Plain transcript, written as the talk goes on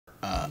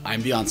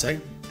I'm Beyonce,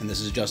 and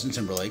this is Justin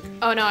Timberlake.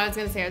 Oh no, I was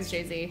gonna say I was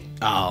Jay-Z.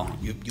 Oh,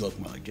 you look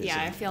more like Jay-Z.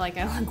 Yeah, I feel like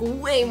I look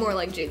way more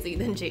like Jay-Z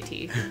than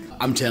JT.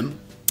 I'm Tim.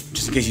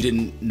 Just in case you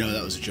didn't know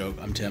that was a joke,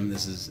 I'm Tim.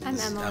 This is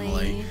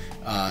Emily.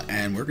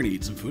 And we're gonna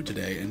eat some food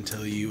today and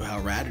tell you how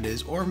rad it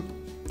is or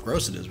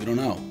gross it is. We don't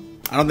know.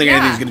 I don't think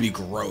anything's gonna be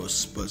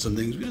gross, but some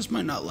things we just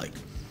might not like.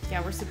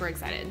 Yeah, we're super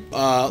excited.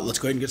 Let's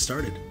go ahead and get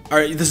started. All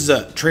right, this is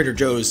a Trader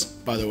Joe's,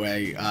 by the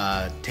way,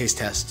 taste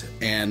test,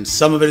 and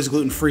some of it is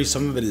gluten-free,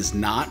 some of it is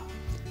not.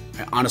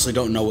 I honestly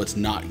don't know what's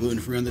not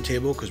gluten-free on the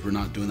table because we're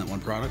not doing that one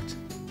product.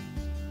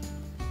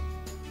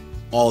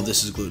 All of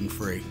this is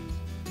gluten-free.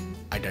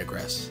 I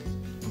digress.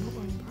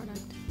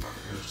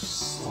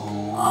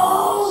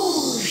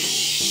 Oh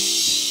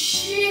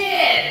shit!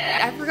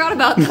 I forgot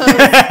about those.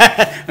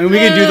 I mean, we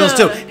can do those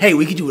too. Hey,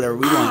 we can do whatever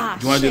we want.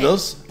 Do you want to do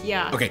those?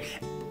 Yeah. Okay.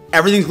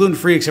 Everything's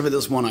gluten-free except for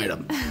this one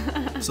item.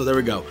 So there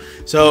we go.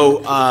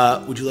 So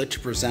would you like to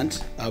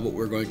present what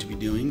we're going to be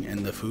doing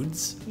and the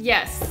foods?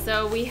 Yes.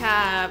 So we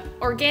have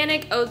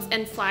organic oats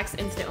and flax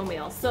instant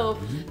oatmeal. So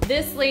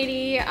this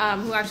lady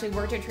who actually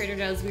worked at Trader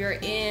Joe's, we were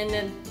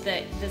in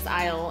this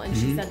aisle, and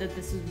she said that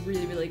this was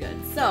really, really good.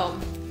 So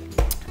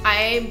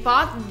I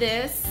bought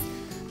this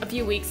a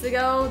few weeks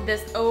ago,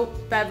 this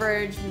oat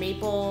beverage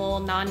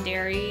maple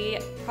non-dairy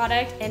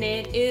product, and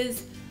it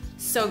is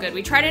so good.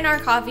 We tried it in our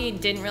coffee,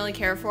 didn't really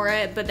care for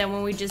it, but then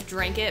when we just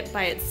drank it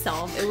by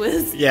itself, it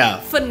was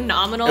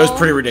phenomenal. It was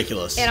pretty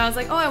ridiculous. And I was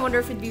like, oh, I wonder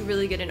if it'd be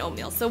really good in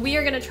oatmeal. So we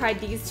are gonna try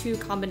these two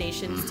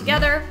combinations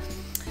together.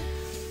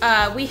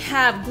 We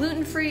have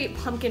gluten-free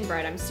pumpkin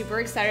bread. I'm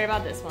super excited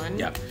about this one.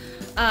 Yep.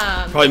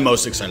 Probably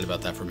most excited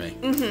about that for me.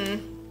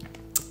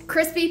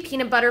 Crispy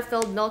peanut butter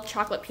filled milk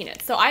chocolate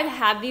peanuts. So I've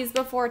had these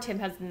before. Tim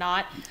has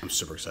not. I'm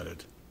super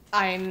excited.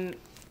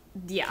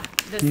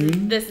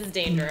 This is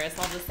dangerous.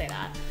 I'll just say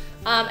that.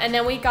 And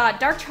then we got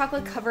dark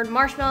chocolate covered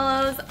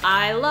marshmallows.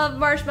 I love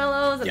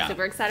marshmallows. I'm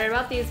super excited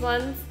about these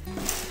ones.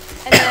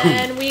 And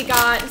then we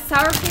got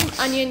sour cream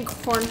onion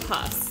corn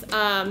puffs.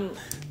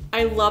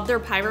 I love their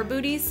pirate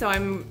booties, so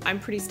I'm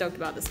pretty stoked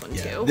about this one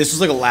too. This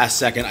was like a last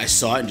second. I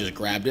saw it and just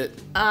grabbed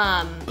it.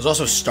 I was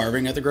also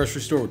starving at the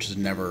grocery store, which is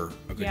never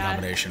a good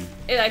combination.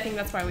 I think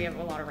that's why we have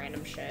a lot of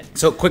random shit.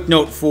 So quick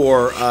note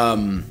for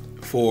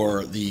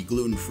the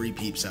gluten-free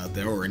peeps out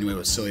there, or anyway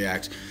with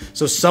celiacs.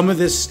 So some of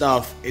this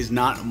stuff is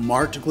not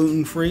marked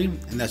gluten-free,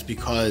 and that's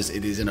because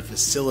it is in a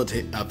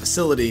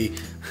facility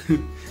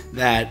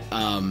that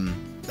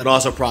that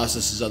also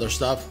processes other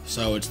stuff.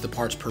 So it's the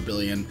parts per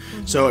billion.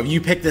 So if you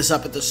pick this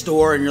up at the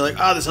store and you're like,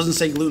 oh, this doesn't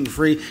say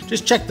gluten-free,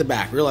 just check the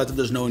back. Realize that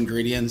there's no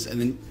ingredients,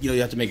 and then you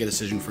have to make a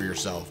decision for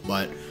yourself.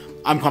 But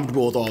I'm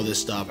comfortable with all this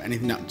stuff.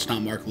 Anything that's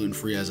not marked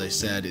gluten-free, as I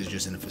said, is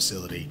just in a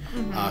facility,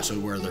 so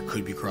where there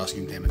could be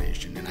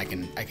cross-contamination, and I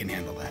can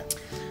handle that.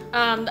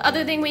 The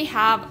other thing we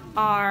have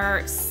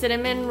are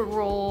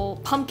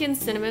pumpkin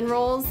cinnamon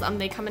rolls.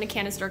 They come in a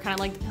canister, kind of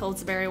like the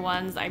Pillsbury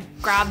ones. I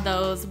grabbed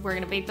those. We're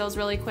gonna bake those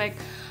really quick.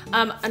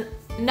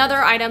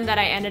 Another item that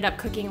I ended up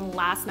cooking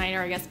last night,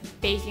 or I guess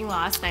baking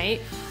last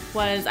night,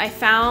 was I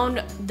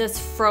found this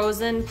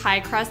frozen pie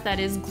crust that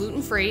is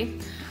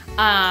gluten-free.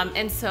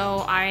 And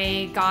so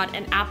I got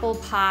an apple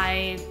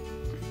pie,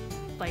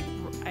 like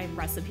a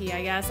recipe,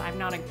 I guess. I'm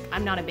not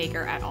a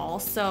baker at all.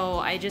 So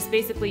I just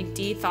basically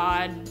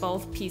de-thawed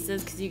both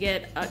pieces, because you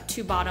get a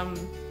 2-bottom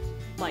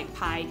like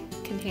pie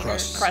container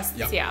crusts.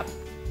 Yeah.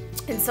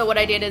 And so what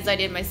I did is I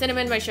did my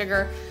cinnamon, my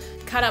sugar,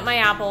 cut up my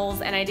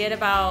apples, and I did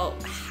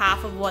about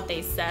half of what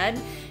they said.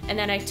 And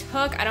then I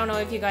took, I don't know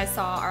if you guys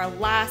saw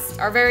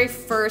our very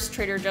first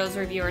Trader Joe's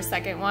review, or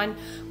second one,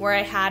 where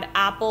I had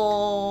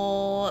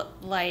apple,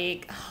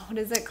 like, what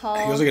is it called?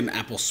 It was like an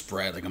apple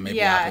spread, like a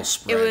maple apple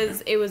spread.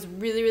 It was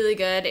really, really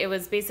good. It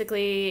was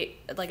basically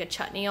like a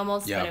chutney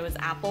almost, but it was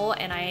apple.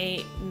 And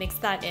I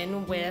mixed that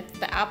in with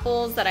the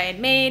apples that I had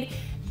made,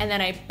 and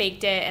then I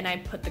baked it, and I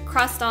put the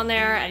crust on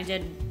there. I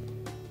did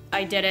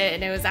it,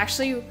 and it was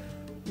actually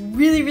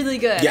really, really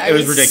good. Yeah, it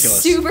was ridiculous.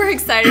 Super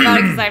excited about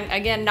it because I'm,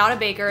 again, not a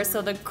baker,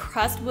 so the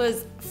crust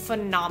was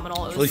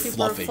phenomenal. It was really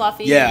super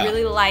fluffy,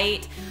 really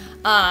light,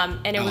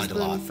 and it was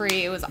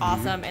gluten-free. It was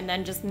awesome. And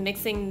then just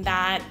mixing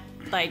that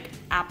like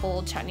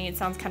apple chutney, it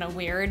sounds kind of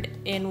weird,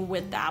 in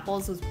with the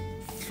apples was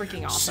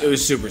freaking awesome. It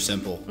was super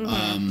simple.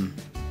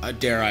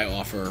 Dare I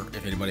offer,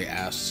 if anybody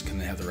asks, can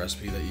they have the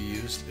recipe that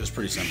you used? It was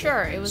pretty simple.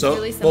 Sure, it was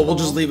really simple. Well, we'll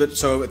just leave it,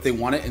 so if they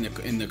want it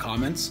in the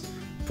comments,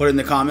 put it in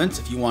the comments.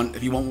 If you want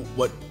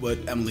what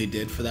Emily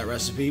did for that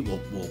recipe, we'll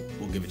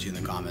give it to you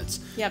in the comments.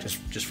 Yep.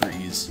 Just for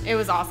ease. It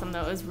was awesome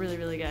though. It was really,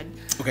 really good.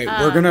 Okay,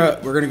 we're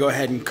gonna go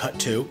ahead and cut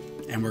to,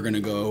 and we're gonna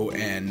go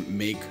and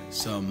make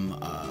some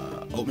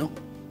oatmeal,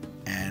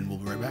 and we'll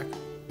be right back.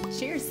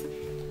 Cheers.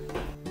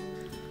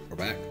 We're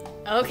back.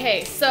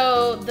 Okay,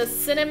 so the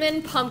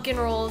cinnamon pumpkin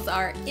rolls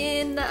are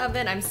in the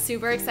oven. I'm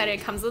super excited.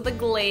 It comes with a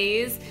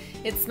glaze.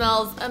 It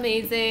smells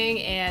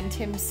amazing, and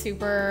Tim's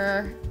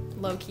super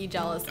low-key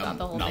jealous about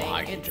the whole thing.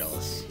 High-key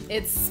jealous.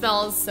 It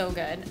smells so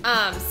good.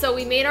 So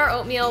we made our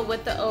oatmeal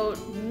with the oat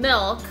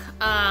milk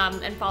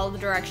and followed the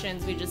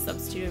directions. We just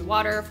substituted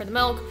water for the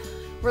milk.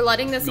 We're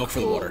letting this milk for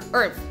the water.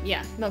 Or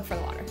yeah, milk for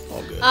the water.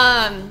 All good.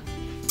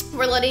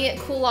 We're letting it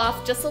cool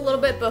off just a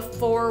little bit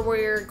before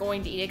we're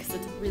going to eat it because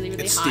it's really,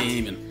 really It's hot.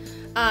 steaming.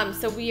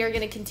 So we are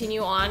going to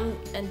continue on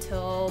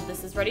until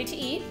this is ready to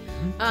eat.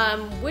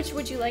 Which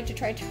would you like to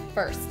try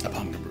first? That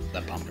pumpkin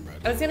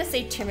bread. I was going to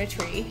say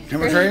chimichurri.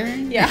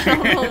 Chimichurri? Yeah, I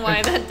don't know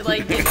why that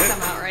like didn't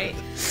come out right.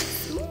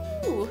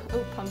 Ooh,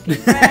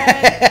 pumpkin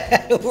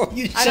bread.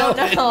 I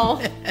don't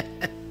know.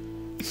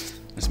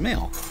 It's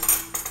mail.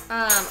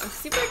 I'm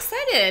super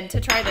excited to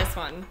try this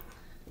one.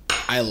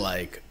 I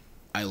like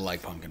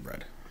pumpkin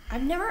bread. I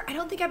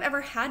don't think I've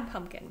ever had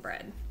pumpkin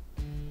bread.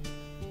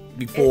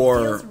 Before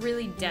it feels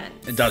really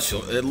dense. It does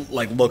feel. It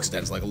like looks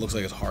dense. Like it looks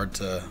like it's hard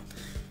to.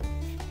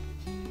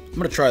 I'm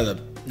gonna try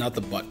not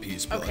the butt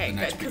piece, but okay, like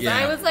the next good. piece.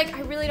 Because I was like,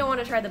 I really don't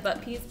want to try the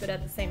butt piece, but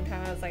at the same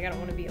time, I was like, I don't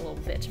want to be a little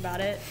bitch about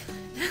it.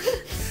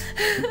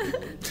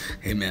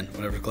 Hey man,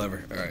 whatever's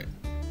clever. All right.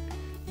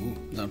 Ooh,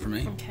 done for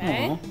me.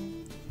 Okay. Aww.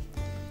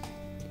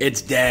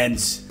 It's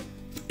dense.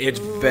 It's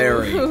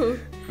very,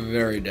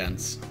 very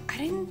dense. I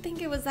didn't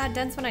think it was that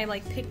dense when I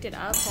like picked it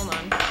up. Hold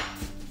on.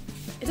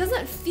 It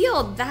doesn't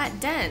feel that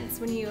dense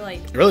when you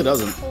like. It really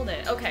doesn't. Hold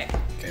it. Okay.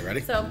 Okay,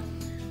 ready? So,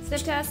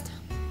 sniff test.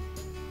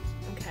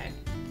 Okay.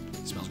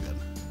 It smells good.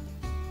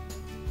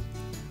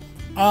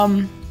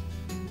 I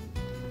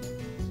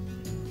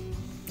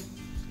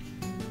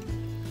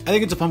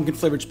think it's a pumpkin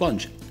flavored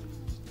sponge.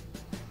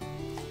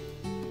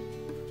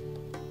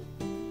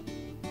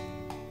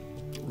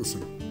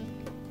 Listen,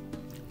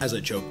 as I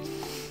choke,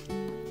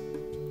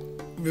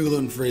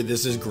 gluten free.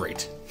 This is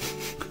great.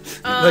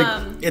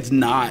 Like it's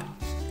not.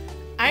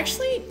 I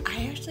actually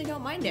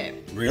don't mind it.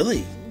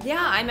 Really?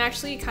 Yeah, I'm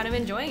actually kind of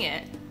enjoying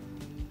it.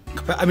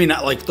 I mean,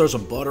 not like throw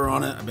some butter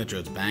on it. I bet you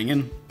it's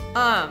banging.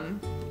 But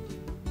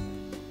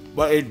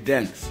it's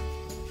dense.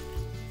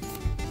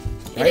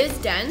 Right? It is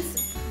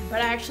dense,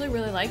 but I actually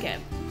really like it.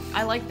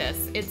 I like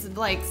this. It's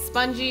like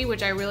spongy,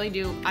 which I really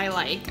do. I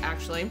like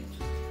actually,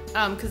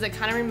 because it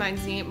kind of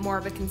reminds me more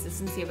of a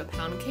consistency of a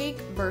pound cake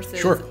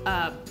versus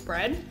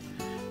bread.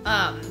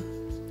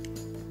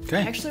 Okay.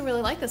 I actually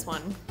really like this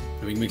one.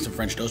 And we can make some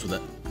French toast with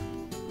it.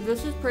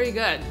 This is pretty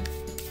good.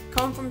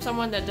 Coming from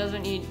someone that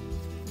doesn't eat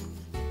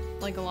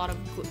like a lot of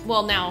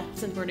well, now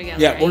since we're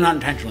together. Yeah, well, not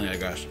intentionally, I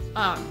guess.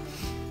 I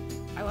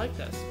like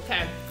this.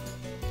 Okay.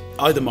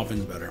 I like the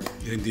muffins better.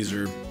 You think these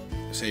are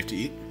safe to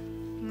eat?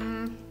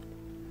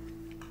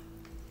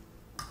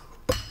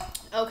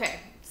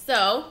 Okay,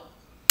 so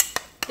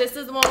this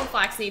is the one with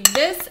flaxseed.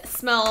 This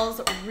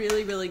smells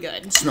really, really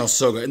good. It smells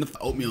so good. And the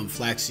oatmeal and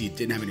flaxseed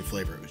didn't have any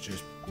flavor. It was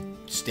just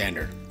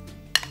standard.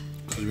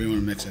 So we didn't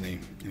want to mix any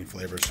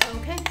flavors.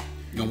 Okay.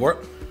 You going for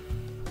it?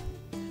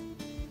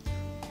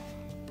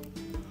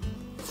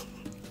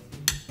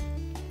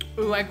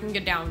 Ooh, I can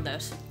get down with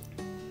this.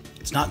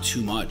 It's not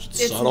too much.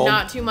 It's It's subtle.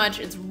 not too much.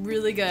 It's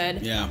really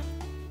good. Yeah.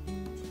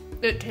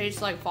 It tastes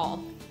like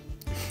fall.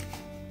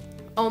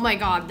 Oh my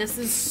god, this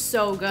is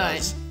so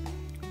good.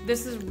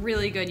 This is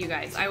really good, you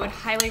guys. I would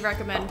highly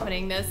recommend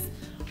putting this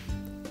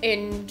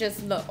in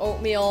just the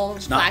oatmeal,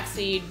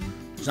 flaxseed.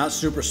 It's not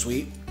super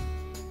sweet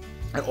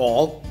at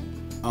all.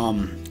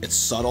 It's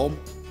subtle.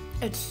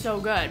 It's so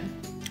good.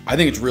 I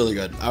think it's really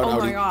good. Oh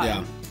my god.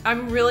 Yeah.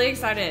 I'm really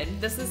excited.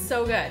 This is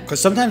so good. Because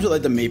sometimes with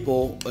like the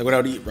maple, like when I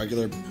would eat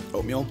regular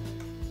oatmeal,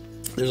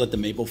 there's like the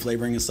maple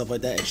flavoring and stuff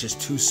like that. It's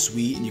just too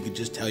sweet, and you could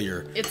just tell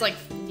It's like,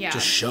 yeah.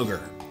 just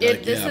sugar.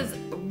 This is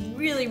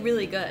really,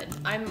 really good.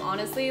 I'm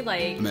honestly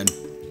like, I'm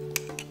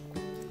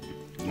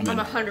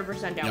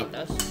 100% down with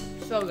this.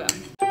 So good.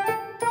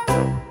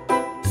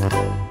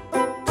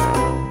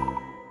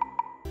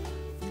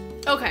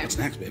 Okay. What's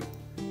next, babe?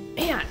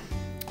 Man,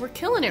 we're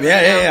killing it Yeah,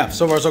 right now. yeah.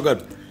 So far, so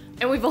good.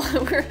 And I'm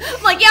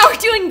like, yeah, we're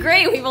doing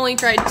great. We've only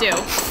tried 2.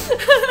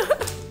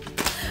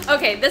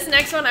 Okay, this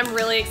next one I'm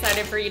really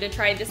excited for you to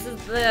try. This is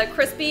the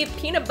crispy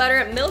peanut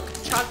butter milk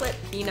chocolate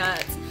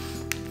peanuts.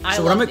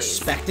 So what I'm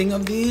expecting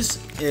of these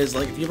is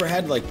like, if you ever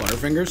had like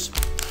Butterfingers,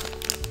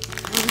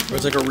 where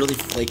it's like a really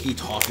flaky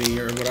toffee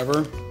or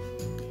whatever.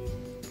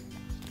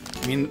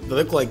 I mean, they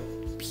look like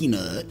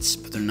peanuts,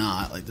 but they're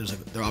not. Like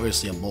they're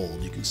obviously a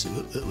mold. You can see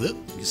you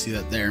can see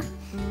that there.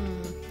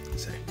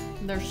 Let's see.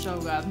 They're so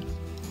good.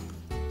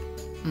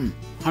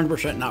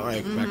 100% not what I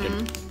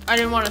expected. I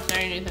didn't want to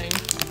say anything.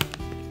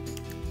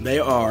 They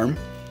are.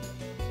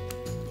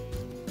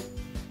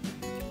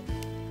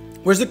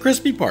 Where's the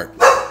crispy part?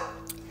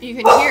 You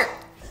can hear.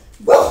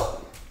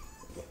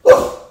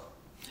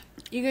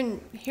 You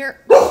can hear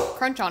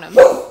crunch on them.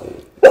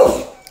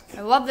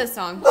 I love this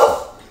song.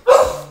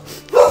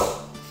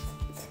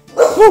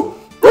 Woo!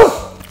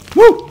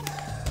 Woo!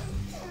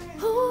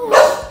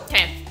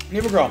 Okay.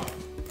 Never grown.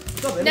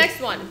 Next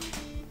one.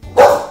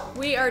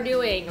 We are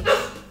doing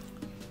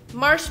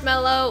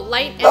marshmallow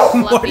light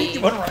and fluffy. Why do you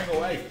want to run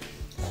away?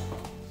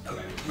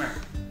 Okay, come here.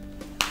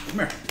 Come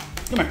here.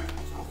 Come here.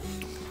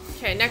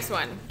 Okay, next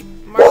one.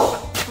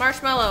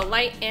 Marshmallow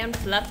light and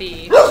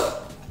fluffy.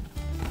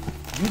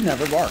 You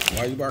never bark. Why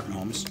are you barking,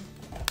 Holmes?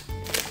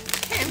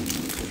 Okay.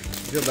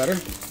 You feel better?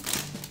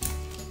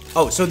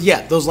 Oh, so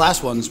yeah, those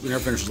last ones, we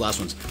never finished those last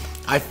ones.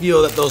 I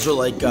feel that those are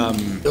like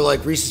they're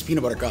like Reese's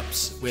peanut butter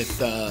cups with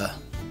kind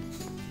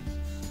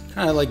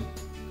of like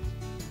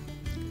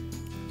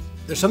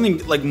there's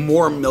something like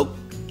more milk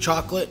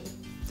chocolate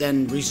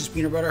than Reese's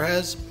peanut butter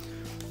has.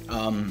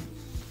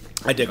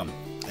 I dig them.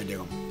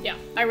 Yeah,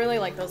 I really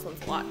like those ones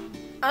a lot.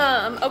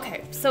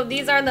 Okay, so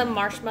these are the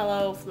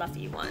marshmallow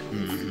fluffy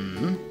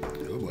ones.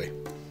 Oh boy.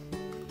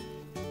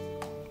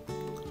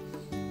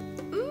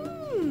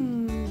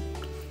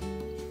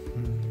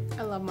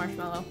 I love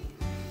marshmallow.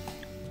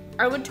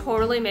 I would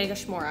totally make a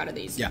s'more out of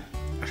these. Yeah.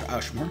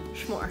 S'more?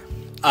 S'more.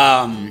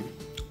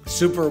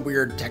 Super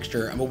weird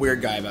texture. I'm a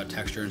weird guy about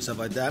texture and stuff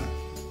like that.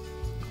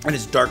 And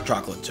it's dark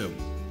chocolate too,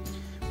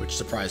 which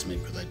surprised me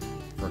because I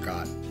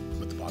forgot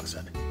what the box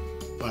said.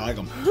 But I like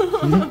them.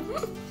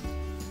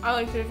 I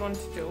like these ones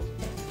too.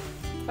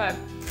 Okay.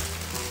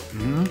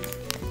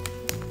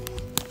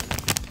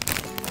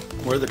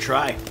 Worth a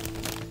try.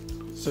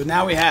 So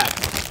now we have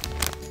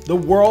the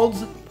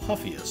world's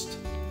puffiest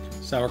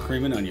sour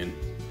cream and onion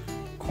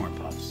corn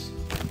puffs.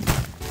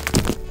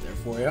 There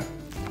for you.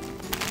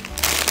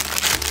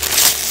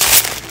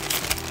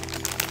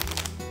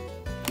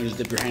 You just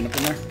dip your hand up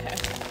in there. Okay.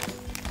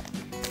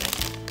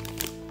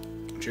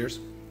 Cheers.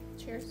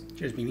 Cheers.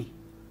 Cheers, Beanie.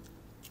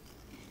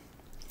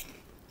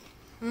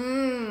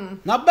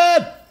 Not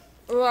bad.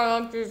 Oh, I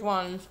like these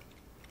ones.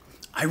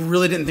 I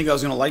really didn't think I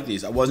was gonna like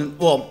these. I wasn't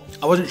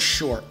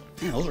sure.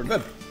 Man, those are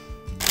good.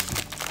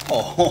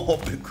 Oh,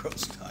 Big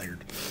Gross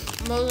tired.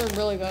 Those are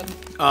really good.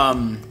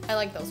 I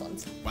like those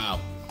ones.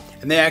 Wow.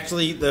 And they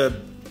actually, does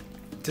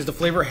the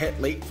flavor hit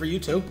late for you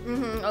too?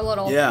 A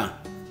little. Yeah.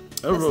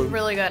 This is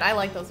really good. I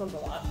like those ones a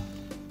lot.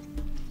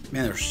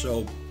 Man, they're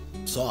so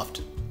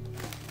soft.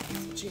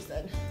 That's what she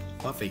said.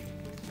 Puffy.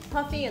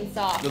 Puffy and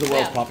soft. They're the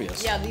world's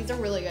puffiest. Yeah, these are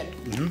really good.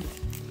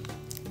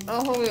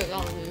 Oh, hold it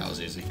on. That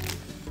was easy.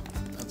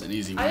 That's an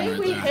easy one I think right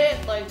we there.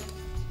 hit, like,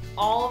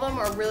 all of them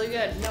are really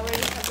good. Now we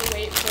just have to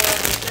wait for the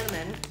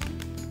cinnamon.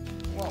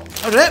 Whoa.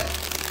 That was it?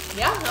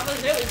 Yeah, that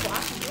was it. We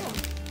blasted through them.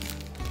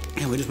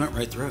 Yeah, we just went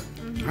right through it.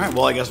 All right,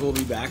 well, I guess we'll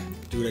be back.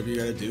 Do whatever you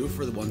gotta do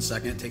for the 1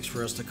 second it takes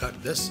for us to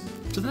cut this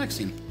to the next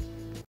scene.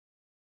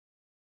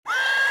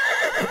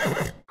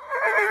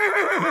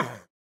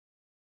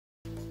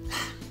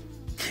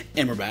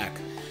 And we're back.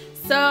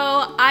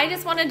 So I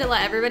just wanted to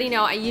let everybody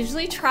know I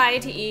usually try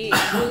to eat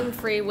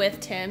gluten-free with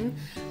Tim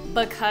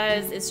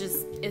because it's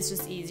just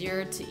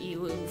easier to eat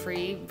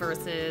gluten-free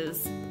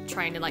versus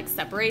trying to like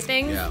separate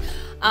things. Yeah.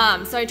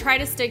 So I try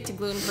to stick to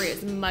gluten-free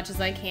as much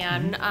as I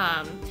can.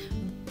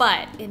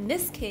 But in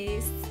this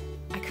case,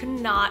 I could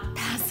not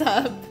pass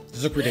up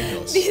These look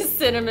ridiculous. these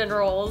cinnamon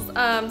rolls.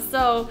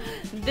 So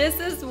this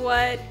is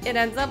what it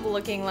ends up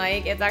looking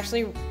like. It's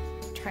actually,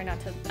 try not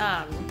to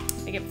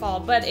make it fall,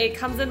 but it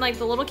comes in like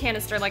the little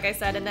canister, like I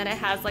said, and then it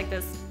has like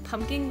this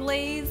pumpkin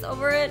glaze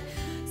over it.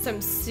 So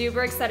I'm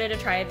super excited to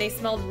try it. They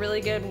smelled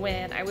really good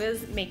when I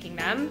was making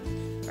them,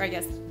 or I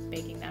guess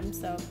baking them.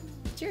 So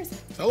cheers.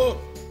 Hello.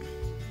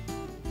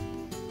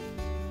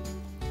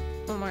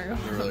 Oh my god.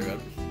 They're really good.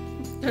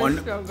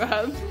 They're so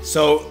good.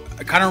 So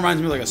it kind of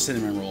reminds me of like a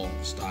cinnamon roll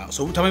style.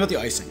 So tell me about the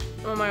icing.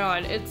 Oh my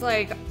god. It's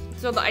like,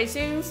 so the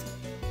icings,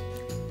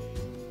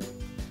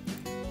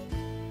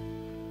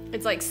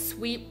 it's like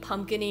sweet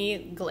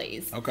pumpkin-y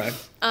glaze. Okay.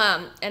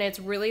 And it's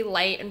really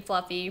light and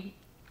fluffy.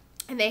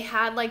 And they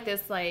had like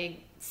this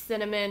like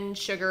cinnamon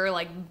sugar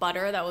like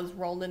butter that was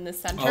rolled in the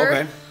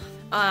center.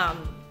 Oh, okay.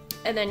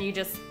 And then you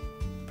just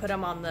put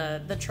them on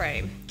the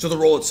tray. So the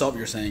roll itself,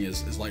 you're saying,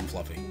 is light and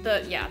fluffy.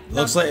 It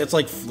looks like it's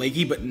like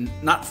flaky, but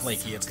not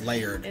flaky. It's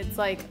layered. It's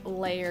like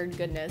layered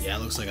goodness. Yeah,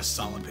 it looks like a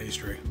solid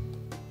pastry.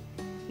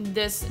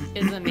 This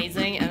is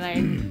amazing, and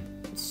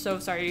I'm so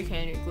sorry you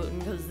can't eat gluten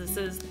because this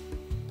is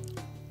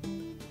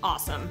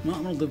awesome. Well,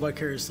 I'm gonna live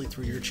vicariously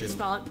through your chew.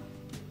 Smell it.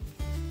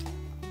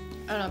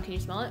 I don't know. Can you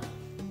smell it?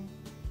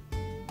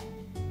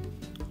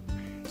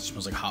 It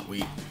smells like hot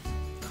wheat.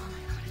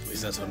 At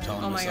least that's what I'm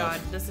telling Oh my myself.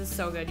 god, this is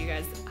so good, you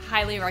guys.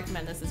 Highly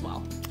recommend this as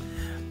well.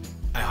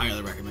 I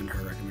highly recommend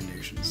her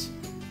recommendations.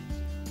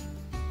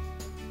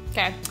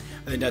 Okay.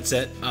 I think that's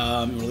it. You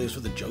want to leave us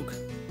with a joke?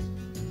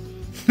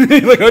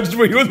 Like, I just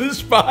put you on the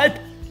spot.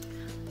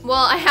 Well,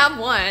 I have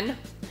one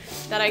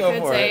that I Go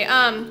could for say.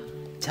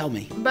 it. Tell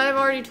me. But I've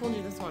already told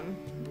you this one.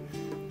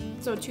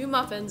 So 2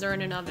 muffins are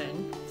in an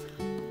oven,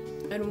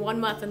 and one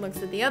muffin looks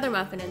at the other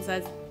muffin and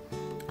says,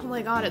 "Oh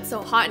my god, it's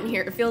so hot in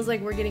here. It feels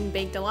like we're getting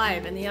baked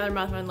alive." And the other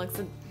muffin looks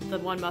at the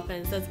one muffin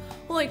and says,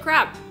 "Holy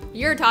crap,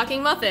 you're a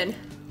talking muffin."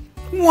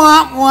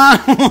 Wah, wah,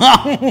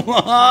 wah,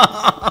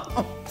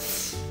 wah.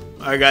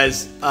 All right,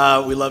 guys,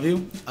 we love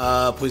you.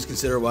 Please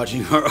consider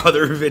watching our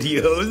other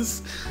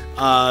videos.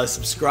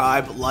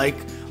 Subscribe,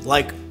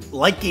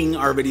 liking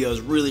our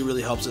videos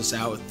really helps us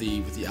out with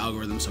the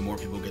algorithm, so more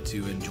people get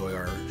to enjoy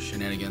our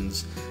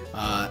shenanigans.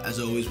 As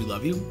always, we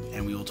love you,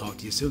 and we will talk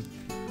to you soon.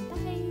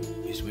 Bye.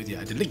 Peace with you.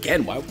 I did it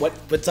again.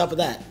 What's up with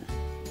that?